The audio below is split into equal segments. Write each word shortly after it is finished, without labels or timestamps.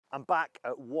I'm back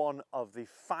at one of the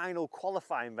final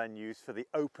qualifying venues for the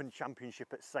Open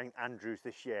Championship at St Andrews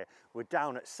this year. We're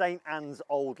down at St Anne's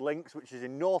Old Links, which is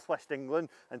in northwest England,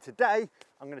 and today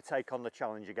I'm going to take on the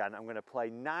challenge again. I'm going to play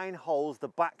 9 holes, the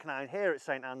back 9 here at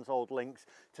St Anne's Old Links,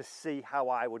 to see how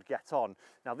I would get on.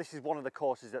 Now this is one of the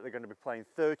courses that they're going to be playing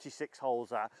 36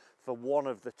 holes at for one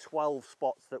of the 12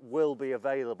 spots that will be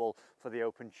available for the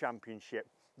Open Championship.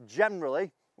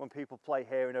 Generally, when people play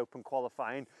here in Open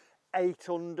qualifying, 8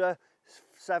 under,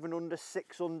 7 under,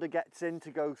 6 under gets in to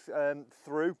go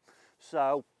through.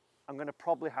 So I'm going to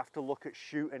probably have to look at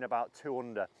shooting about 2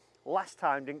 under. Last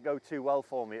time didn't go too well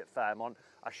for me at Fairmont.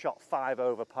 I shot 5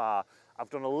 over par. I've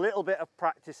done a little bit of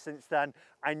practice since then.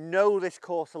 I know this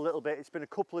course a little bit. It's been a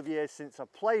couple of years since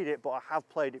I've played it, but I have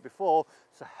played it before.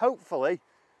 So hopefully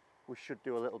we should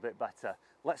do a little bit better.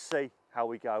 Let's see how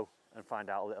we go and find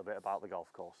out a little bit about the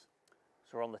golf course.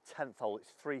 So we're on the 10th hole.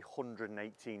 It's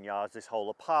 318 yards this hole,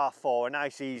 a par 4, a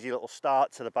nice easy little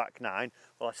start to the back 9.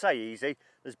 Well, I say easy,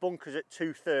 there's bunkers at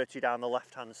 230 down the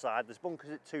left hand side, there's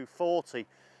bunkers at 240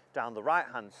 down the right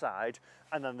hand side,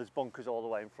 and then there's bunkers all the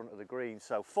way in front of the green.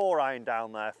 So 4 iron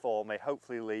down there for me,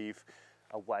 hopefully leave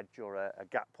a wedge or a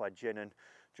gap wedge in and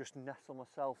just nestle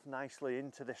myself nicely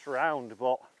into this round.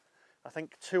 But I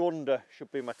think 2 under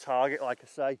should be my target, like I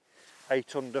say,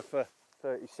 8 under for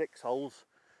 36 holes.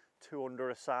 2 under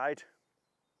a side.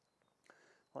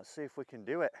 Let's see if we can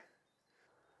do it.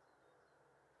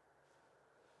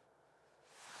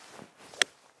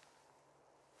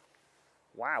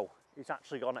 Wow, he's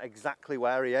actually gone exactly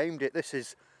where he aimed it. This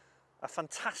is a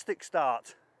fantastic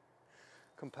start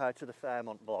compared to the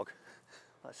Fairmont vlog.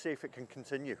 Let's see if it can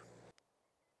continue.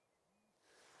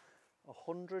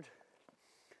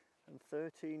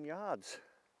 113 yards,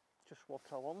 just what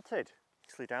I wanted.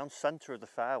 Actually down centre of the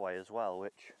fairway as well,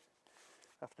 which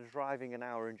after driving an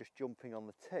hour and just jumping on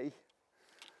the tee,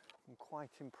 I'm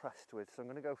quite impressed with. So I'm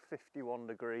going to go 51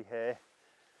 degree here,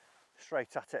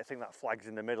 straight at it. I think that flag's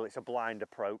in the middle. It's a blind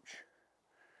approach,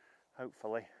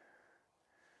 hopefully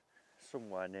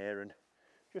somewhere near, and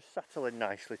just settle in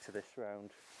nicely to this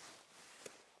round.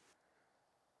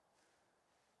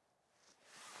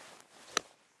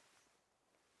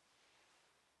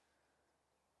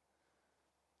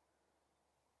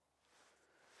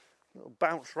 Little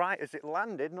bounce right as it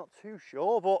landed, not too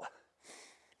sure, but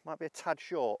might be a tad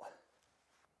short.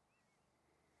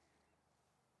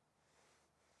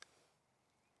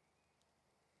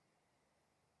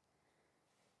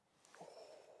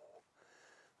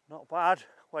 Not bad.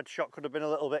 Wedge shot could have been a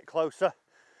little bit closer,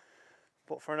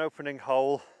 but for an opening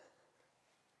hole,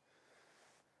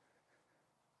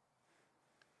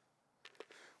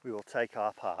 we will take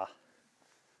our par.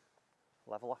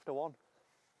 Level after 1.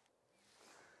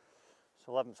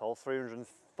 So 11th hole,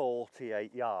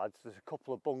 348 yards. There's a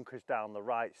couple of bunkers down the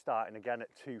right, starting again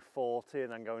at 240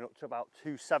 and then going up to about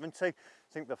 270. I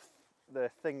think the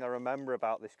thing I remember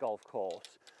about this golf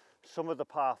course, some of the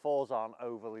par 4s aren't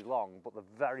overly long, but they're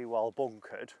very well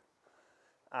bunkered,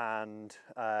 and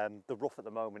the rough at the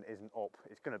moment isn't up.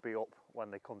 It's going to be up when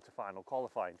they come to final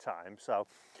qualifying time. So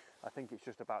I think it's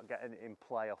just about getting it in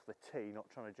play off the tee,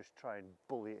 not trying to just try and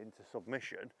bully it into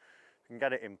submission. If I can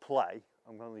get it in play,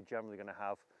 I'm only generally going to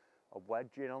have a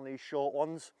wedge in on these short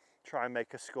ones, try and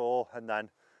make a score, and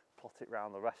then plot it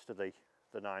round the rest of the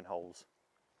 9 holes.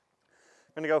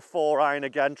 I'm going to go 4 iron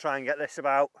again, try and get this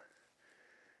about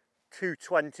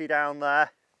 220 down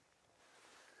there.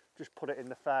 Just put it in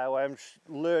the fairway. I'm just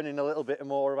learning a little bit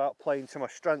more about playing to my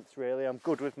strengths really. I'm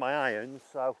good with my irons,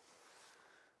 so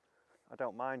I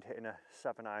don't mind hitting a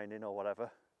 7 iron in or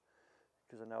whatever,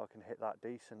 because I know I can hit that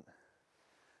decent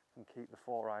and keep the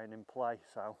 4 iron in play.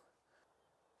 So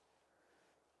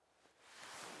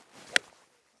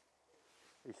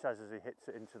he says as he hits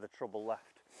it into the trouble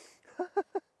left.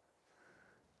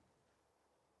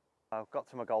 I've got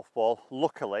to my golf ball.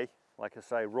 Luckily, like I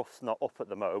say, rough's not up at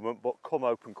the moment, but come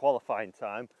open qualifying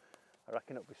time, I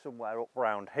reckon it'll be somewhere up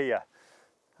round here.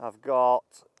 I've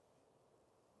got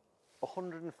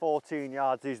 114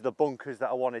 yards. These are the bunkers that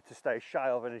I wanted to stay shy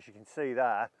of, and as you can see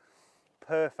there,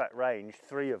 perfect range,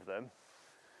 3 of them.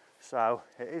 So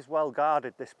it is well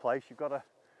guarded, this place. You've got to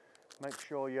make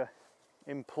sure you're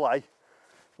in play.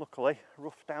 Luckily,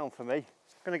 rough down for me. I'm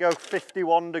going to go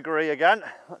 51 degree again.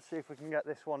 Let's see if we can get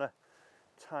this one a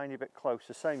tiny bit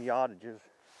closer. Same yardage as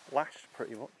last,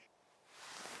 pretty much.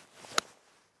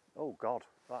 Oh God,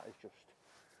 that has just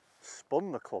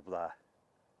spun the club there.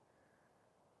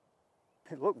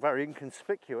 It looked very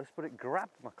inconspicuous, but it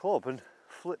grabbed my club and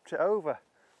flipped it over.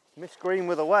 Missed green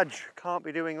with a wedge. Can't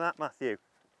be doing that, Matthew.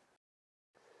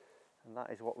 And that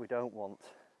is what we don't want.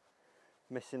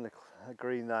 Missing the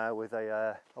green there with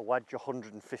a wedge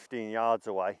 115 yards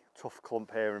away. Tough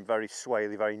clump here and very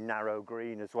swaley, very narrow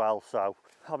green as well. So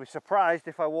I'll be surprised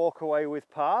if I walk away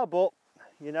with par, but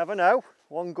you never know.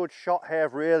 One good shot here.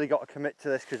 I've really got to commit to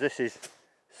this because this is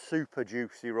super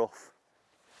juicy rough.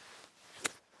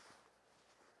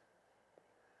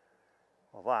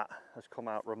 Well, that has come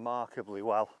out remarkably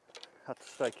well. Had to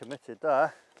stay committed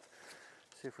there.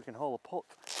 See if we can hold a putt.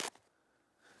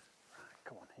 Right,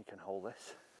 come on, he can hold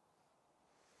this.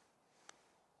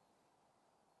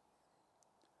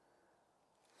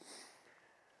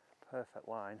 Perfect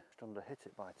line, just under hit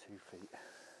it by 2 feet.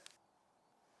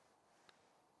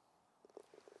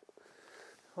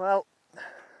 Well,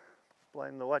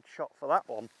 blame the wedge shot for that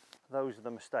one. Those are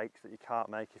the mistakes that you can't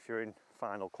make if you're in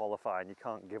final qualifying. You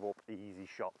can't give up easy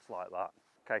shots like that.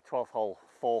 Okay, 12th hole,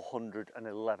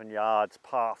 411 yards,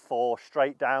 par 4,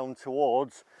 straight down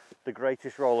towards the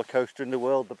greatest roller coaster in the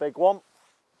world, the big one.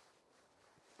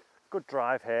 Good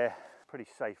drive here, pretty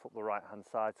safe up the right hand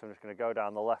side, so I'm just going to go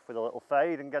down the left with a little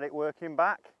fade and get it working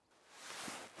back.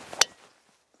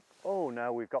 Oh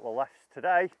no, we've got the lefts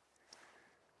today.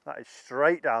 That is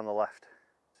straight down the left.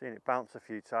 Seen it bounce a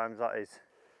few times. That is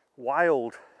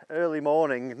wild. Early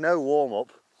morning, no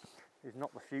warm-up is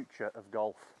not the future of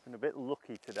golf. Been a bit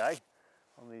lucky today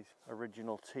on these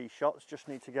original tee shots. Just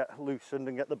need to get loosened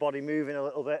and get the body moving a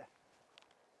little bit.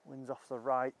 Wind's off the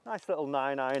right. Nice little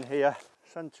 9-iron here.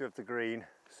 Centre of the green.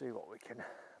 See what we can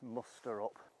muster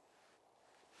up.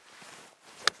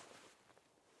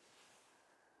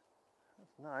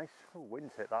 That's nice. Oh,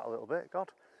 wind's hit that a little bit. God.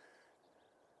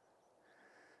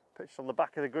 Pitched on the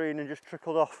back of the green and just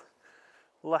trickled off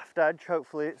left edge.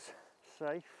 Hopefully it's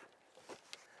safe.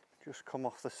 Just come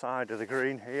off the side of the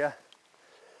green here.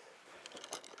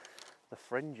 The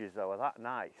fringes though are that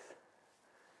nice.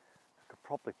 I could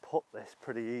probably putt this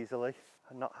pretty easily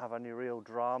and not have any real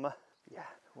drama. Yeah,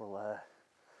 we'll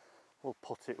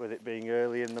putt it with it being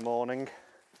early in the morning.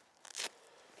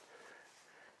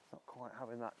 Not quite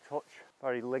having that touch.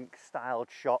 Very link styled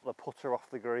shot, the putter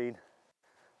off the green.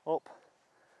 Up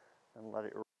and let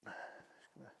it run.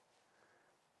 Just gonna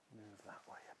move that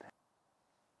way a bit.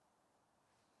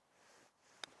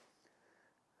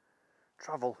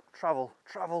 Travel, travel,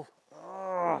 travel.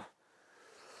 Oh,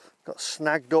 got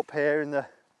snagged up here in the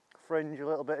fringe, a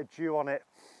little bit of dew on it.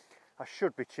 I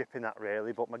should be chipping that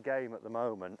really, but my game at the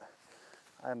moment,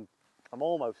 I'm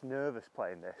almost nervous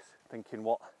playing this, thinking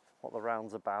what the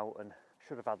round's about, and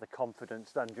should have had the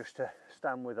confidence then just to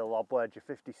stand with a lob wedge of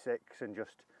 56 and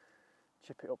just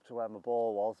chip it up to where my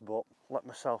ball was, but let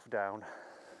myself down.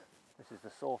 This is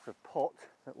the sort of putt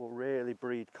that will really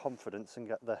breed confidence and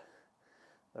get the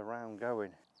round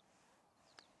going.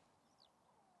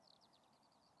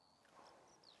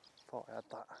 Thought I had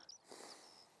that.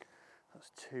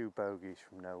 That's 2 bogeys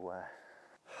from nowhere.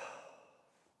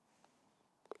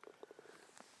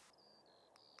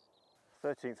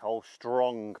 13th hole,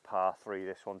 strong par 3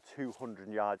 this one, 200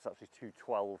 yards, actually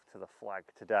 212 to the flag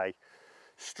today.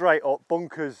 Straight up,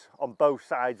 bunkers on both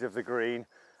sides of the green,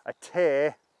 a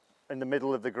tear in the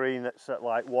middle of the green that's at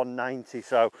like 190,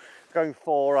 so going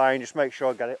 4-iron, just make sure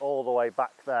I get it all the way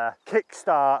back there.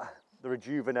 Kickstart the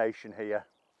rejuvenation here.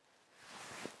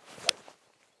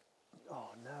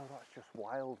 Oh no, that's just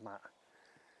wild, Matt.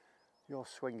 Your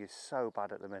swing is so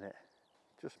bad at the minute.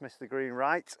 Just missed the green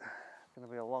right. It's going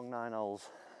to be a long 9 holes.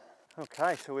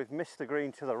 Okay, so we've missed the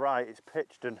green to the right. It's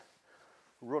pitched and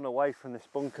run away from this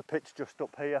bunker pitch just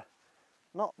up here.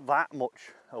 Not that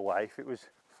much away. If it was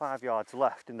 5 yards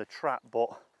left in the trap, but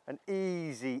an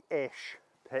easy-ish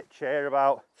pitch here,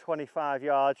 about 25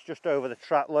 yards just over the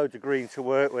trap, loads of green to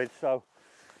work with, so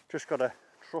just got to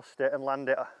trust it and land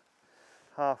it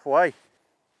halfway.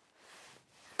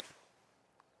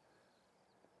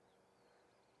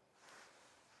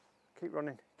 Keep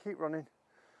running, keep running.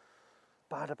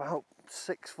 Bad about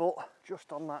 6 foot,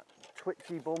 just on that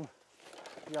twitchy bum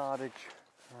yardage.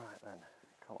 Right then,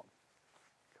 come on.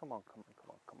 Come on, come on,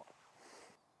 come on, come on.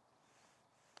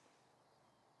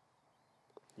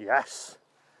 Yes!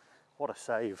 What a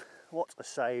save. What a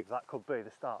save. That could be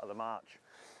the start of the march.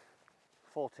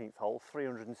 14th hole,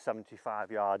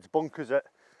 375 yards. Bunkers at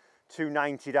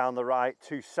 290 down the right,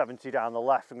 270 down the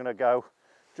left. I'm going to go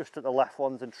just at the left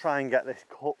ones and try and get this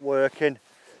cut working.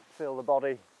 Feel the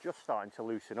body just starting to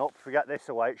loosen up. If we get this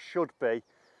away, it should be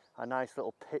a nice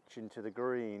little pitch into the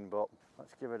green, but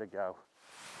let's give it a go.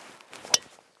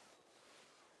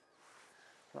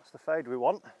 That's the fade we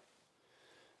want.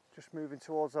 Just moving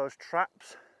towards those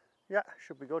traps. Yeah,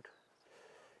 should be good.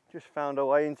 Just found a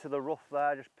way into the rough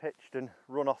there, just pitched and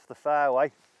run off the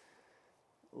fairway.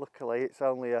 Luckily it's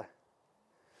only a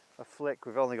a flick.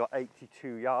 We've only got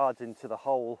 82 yards into the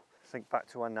hole. Think back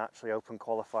to when actually open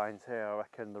qualifying's here, I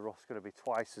reckon the rough's going to be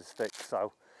twice as thick,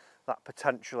 so that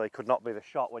potentially could not be the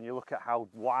shot. When you look at how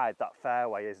wide that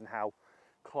fairway is and how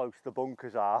close the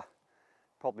bunkers are,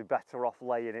 probably better off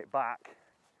laying it back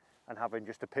and having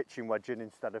just a pitching wedge in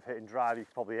instead of hitting drive. You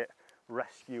could probably hit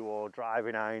rescue or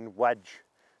driving iron wedge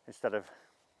instead of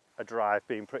a drive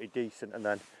being pretty decent, and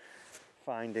then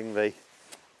finding the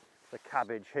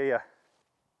cabbage here.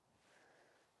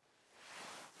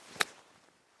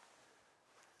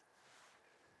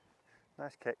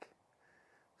 Nice kick.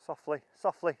 Softly,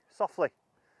 softly, softly.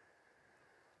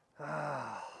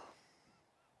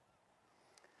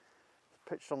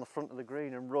 Pitched on the front of the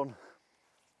green and run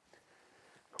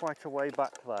quite a way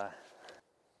back there.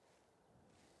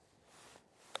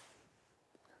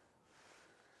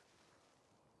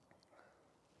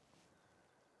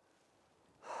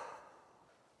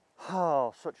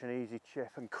 Oh, such an easy chip,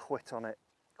 and quit on it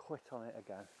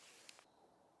again.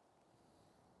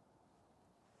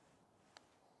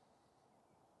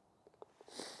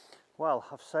 Well,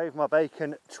 I've saved my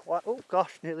bacon twice. Oh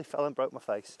gosh, nearly fell and broke my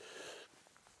face.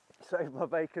 Saved my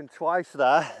bacon twice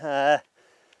there.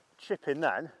 Chipping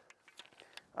then,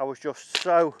 I was just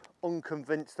so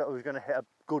unconvinced that I was going to hit a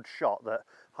good shot that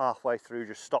halfway through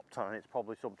just stopped on it. It's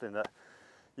probably something that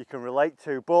you can relate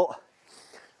to, but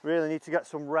really need to get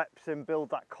some reps in,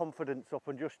 build that confidence up,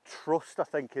 and just trust, I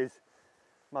think, is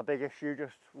my big issue.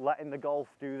 Just letting the golf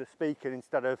do the speaking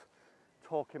instead of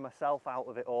talking myself out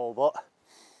of it all. But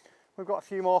we've got a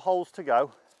few more holes to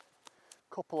go.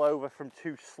 Couple over from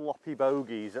 2 sloppy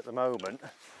bogeys at the moment.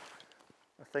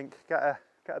 I think get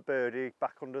a birdie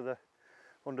back under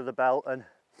the belt, and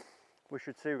we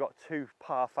should see we've got 2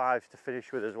 par 5s to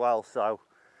finish with as well. So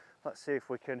let's see if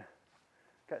we can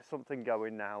get something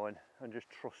going now and just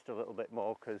trust a little bit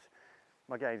more, because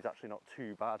my game's actually not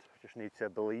too bad. I just need to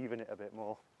believe in it a bit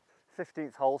more.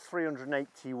 15th hole,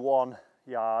 381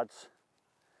 yards.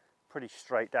 Pretty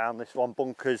straight down this one.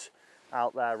 Bunkers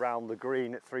out there around the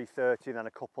green at 330, and then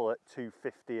a couple at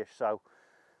 250ish. So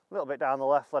a little bit down the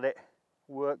left, let it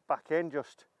work back in.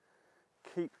 Just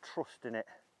keep trusting it.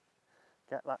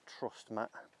 Get that trust, Matt.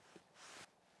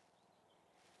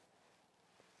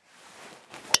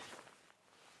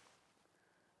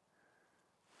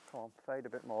 Come on, fade a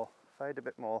bit more, fade a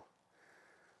bit more.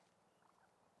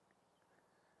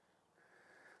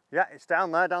 Yeah, it's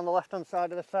down there, down the left-hand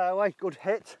side of the fairway. Good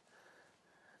hit.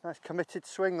 Nice committed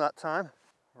swing that time.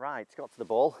 Right, got to the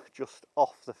ball, just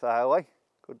off the fairway.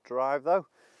 Good drive though.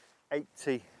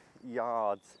 80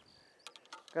 yards.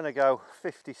 Gonna go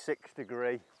 56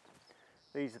 degree.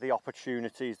 These are the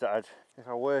opportunities that if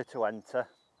I were to enter,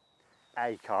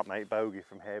 A, can't make bogey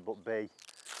from here, but B,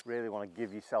 really want to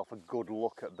give yourself a good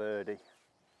look at birdie.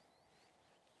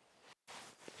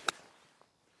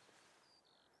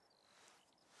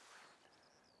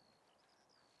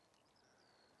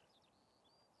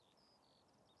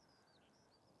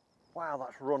 Wow,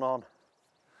 that's run on.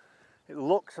 It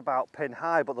looks about pin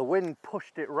high, but the wind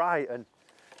pushed it right and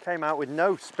came out with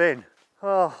no spin.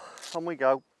 Oh, on we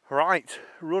go. Right,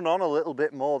 run on a little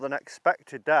bit more than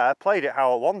expected there. Played it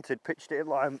how I wanted, pitched it in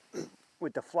line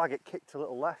with the flag. It kicked a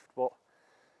little left, but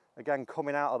again,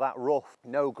 coming out of that rough,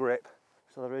 no grip.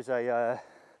 So there is a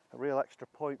real extra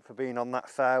point for being on that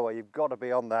fairway. You've got to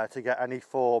be on there to get any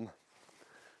form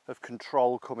of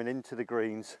control coming into the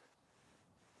greens.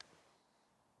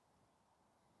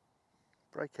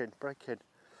 Break in, break in.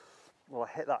 Well,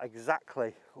 I hit that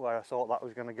exactly where I thought that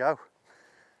was going to go.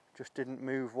 Just didn't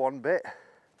move one bit.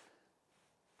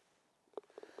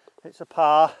 It's a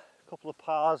par, a couple of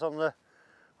pars on a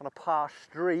par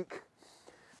streak.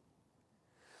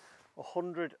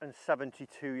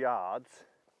 172 yards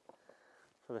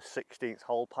for the 16th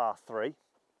hole, par 3.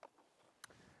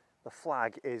 The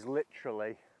flag is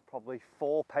literally probably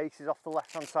 4 paces off the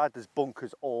left-hand side. There's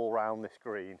bunkers all around this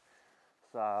green,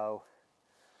 so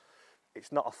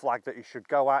it's not a flag that you should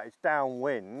go at. It's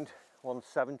downwind,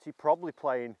 170, probably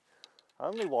playing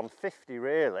only 150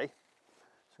 really.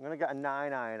 So I'm going to get a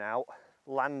 9-iron out,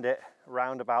 land it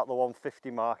around about the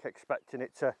 150 mark, expecting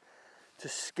it to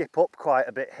skip up quite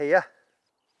a bit here.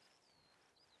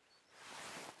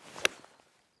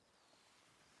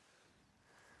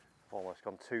 I've almost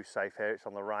gone too safe here. It's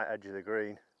on the right edge of the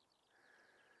green.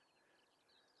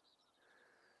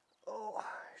 Oh,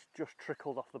 it's just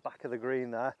trickled off the back of the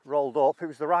green there. Rolled up. It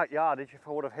was the right yardage. If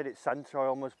I would have hit it centre, I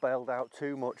almost bailed out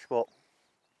too much, but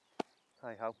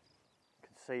hey ho. You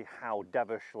can see how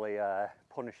devilishly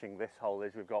punishing this hole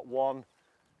is. We've got 1,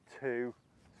 2,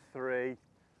 3,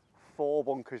 4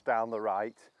 bunkers down the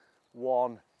right.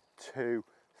 1, 2,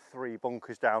 3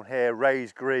 bunkers down here,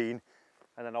 raised green,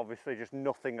 and then obviously just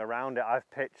nothing around it. I've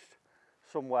pitched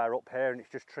somewhere up here and it's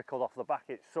just trickled off the back.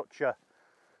 It's such a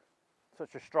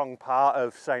strong part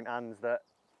of St Anne's that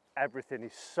everything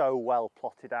is so well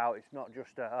plotted out. It's not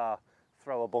just a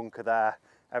throw a bunker there.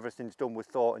 Everything's done with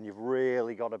thought, and you've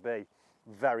really got to be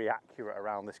very accurate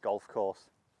around this golf course.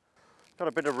 Got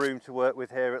a bit of room to work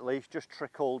with here at least, just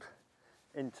trickled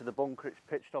into the bunker. It's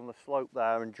pitched on the slope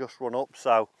there and just run up,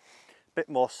 so a bit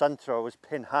more centre. I was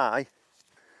pin high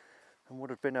and would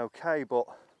have been okay, but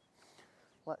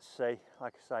let's see.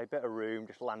 Like I say, a bit of room,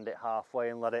 just land it halfway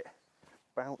and let it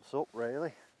bounce up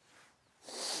really.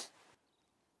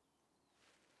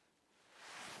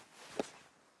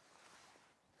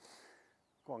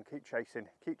 Go on, keep chasing,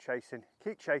 keep chasing,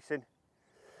 keep chasing.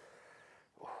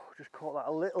 Oh, just caught that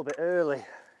a little bit early,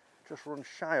 just run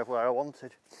shy of where I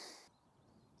wanted.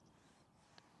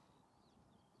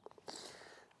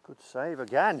 Good save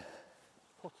again.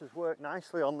 Putters work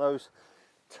nicely on those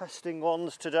testing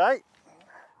ones today.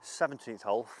 17th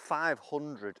hole,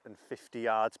 550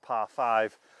 yards, par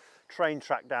 5. Train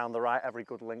track down the right. Every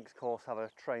good links course have a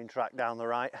train track down the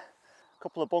right. A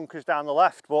couple of bunkers down the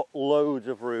left, but loads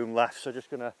of room left. So just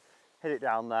gonna hit it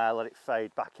down there, let it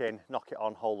fade back in, knock it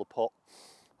on, hold the putt.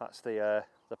 That's the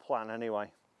plan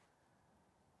anyway.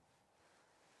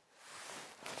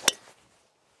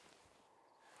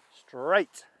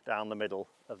 Straight down the middle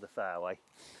of the fairway.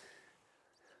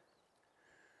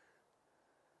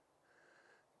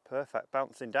 Perfect,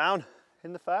 bouncing down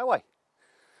in the fairway.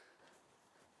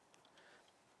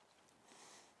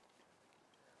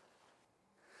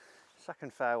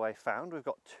 Second fairway found. We've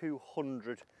got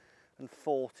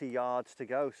 240 yards to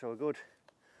go, so a good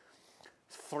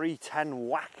 310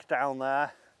 whack down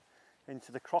there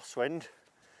into the crosswind.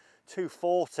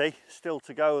 240 still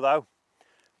to go though.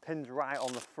 Pin's right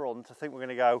on the front. I think we're going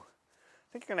to go,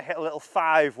 I think I'm going to hit a little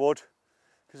 5 wood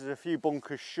because there's a few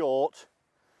bunkers short,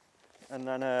 and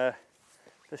then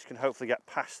this can hopefully get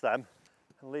past them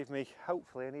and leave me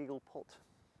hopefully an eagle putt.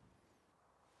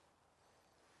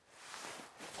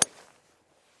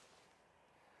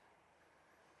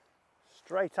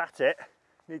 Straight at it.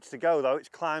 Needs to go though, it's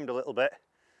climbed a little bit.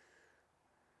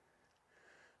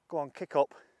 Go on, kick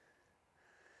up.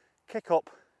 Kick up.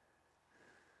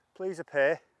 Please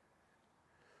appear.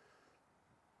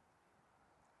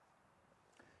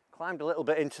 Climbed a little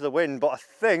bit into the wind, but I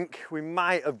think we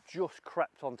might have just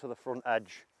crept onto the front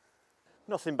edge.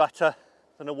 Nothing better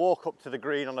than a walk up to the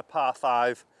green on a par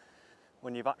 5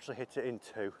 when you've actually hit it in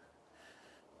 2.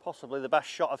 Possibly the best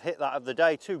shot I've hit that of the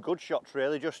day. 2 good shots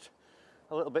really, just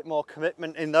a little bit more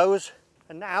commitment in those.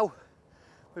 And now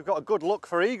we've got a good look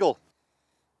for eagle.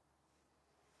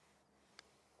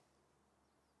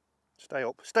 Stay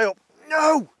up, stay up.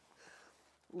 No!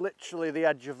 Literally the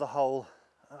edge of the hole.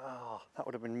 Oh, that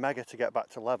would have been mega to get back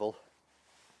to level.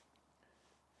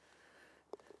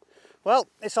 Well,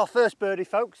 it's our first birdie,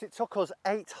 folks. It took us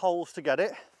 8 holes to get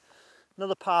it.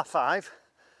 Another par 5.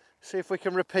 See if we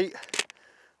can repeat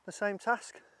the same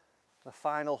task. The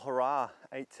final hurrah,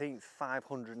 18th,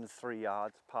 503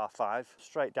 yards, par 5.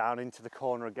 Straight down into the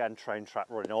corner again, train track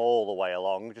running all the way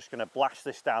along. Just going to blast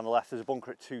this down the left. There's a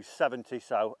bunker at 270,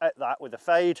 so at that with a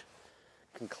fade,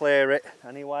 can clear it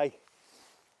anyway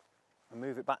and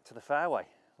move it back to the fairway.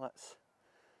 Let's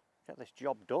get this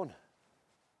job done.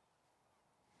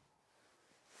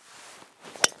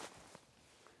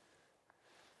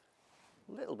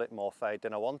 A little bit more fade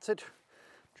than I wanted,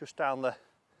 just down the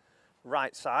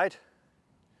right side,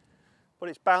 but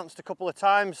it's bounced a couple of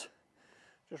times.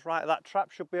 Just right at that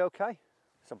trap should be okay.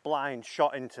 It's a blind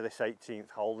shot into this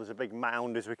 18th hole. There's a big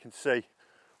mound, as we can see,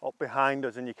 up behind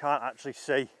us, and you can't actually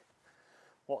see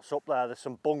what's up there. There's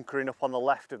some bunkering up on the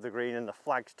left of the green and the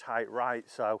flag's tight right,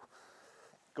 so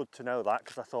good to know that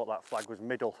because I thought that flag was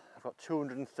middle. I've got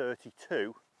 232.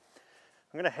 I'm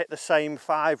going to hit the same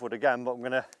 5 wood again, but I'm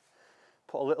going to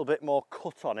put a little bit more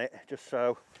cut on it just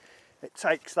so it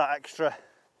takes that extra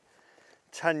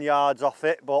 10 yards off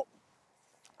it. But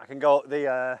I can go up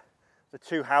the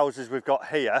 2 houses we've got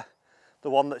here, the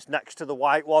one that's next to the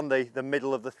white one, the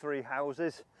middle of the 3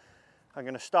 houses. I'm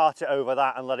going to start it over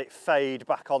that and let it fade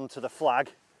back onto the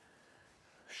flag.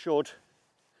 Should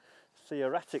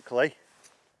theoretically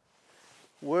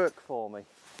work for me.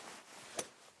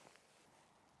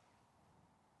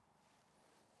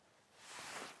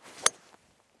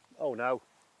 Oh no.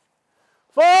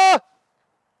 4!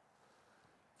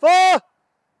 4! Well,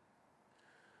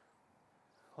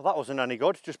 that wasn't any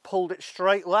good, just pulled it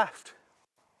straight left.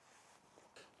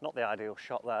 Not the ideal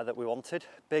shot there that we wanted.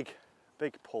 Big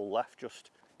pull left,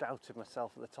 just doubted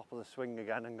myself at the top of the swing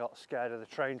again and got scared of the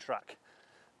train track.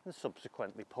 and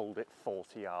subsequently pulled it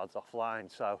 40 yards offline.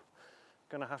 So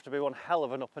gonna have to be one hell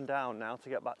of an up and down now to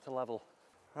get back to level.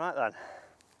 Right then,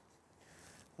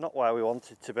 not where we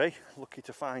wanted to be. Lucky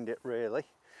to find it really.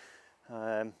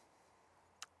 I've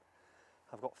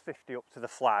got 50 up to the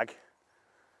flag.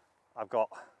 I've got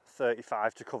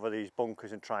 35 to cover these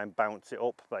bunkers and try and bounce it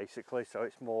up basically, so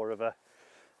it's more of a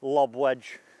lob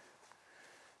wedge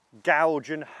gouge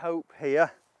and hope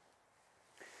here.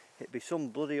 It'd be some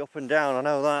bloody up and down, I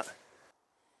know that.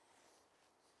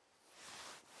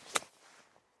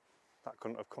 That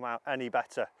couldn't have come out any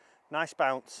better. Nice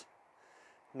bounce,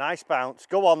 nice bounce.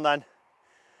 Go on then,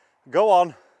 go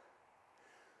on.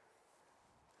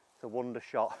 It's a wonder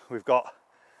shot. We've got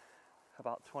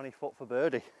about 20 foot for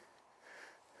birdie.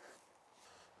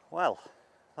 Well,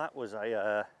 that was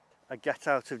a get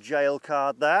out of jail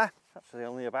card there. Actually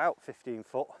only about 15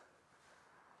 foot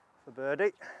for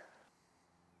birdie.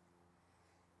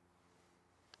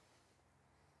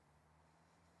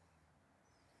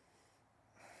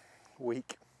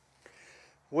 Weak,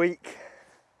 weak.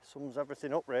 Sums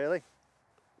everything up really.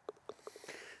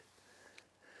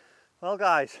 Well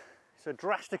guys, it's a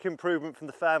drastic improvement from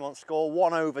the Fairmont score,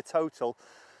 1 over total.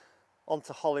 On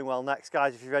to Hollingwell next,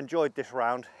 guys. If you've enjoyed this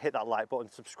round, hit that like button,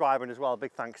 subscribe, and as well,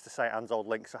 big thanks to St Anne's Old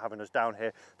Links for having us down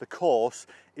here. The course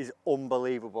is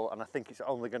unbelievable, and I think it's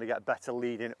only going to get better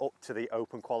leading up to the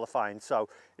Open qualifying. So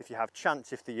if you have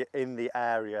chance, if you're in the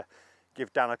area,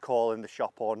 give Dan a call in the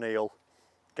shop or Neil,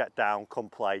 get down, come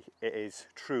play. It is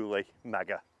truly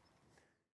mega.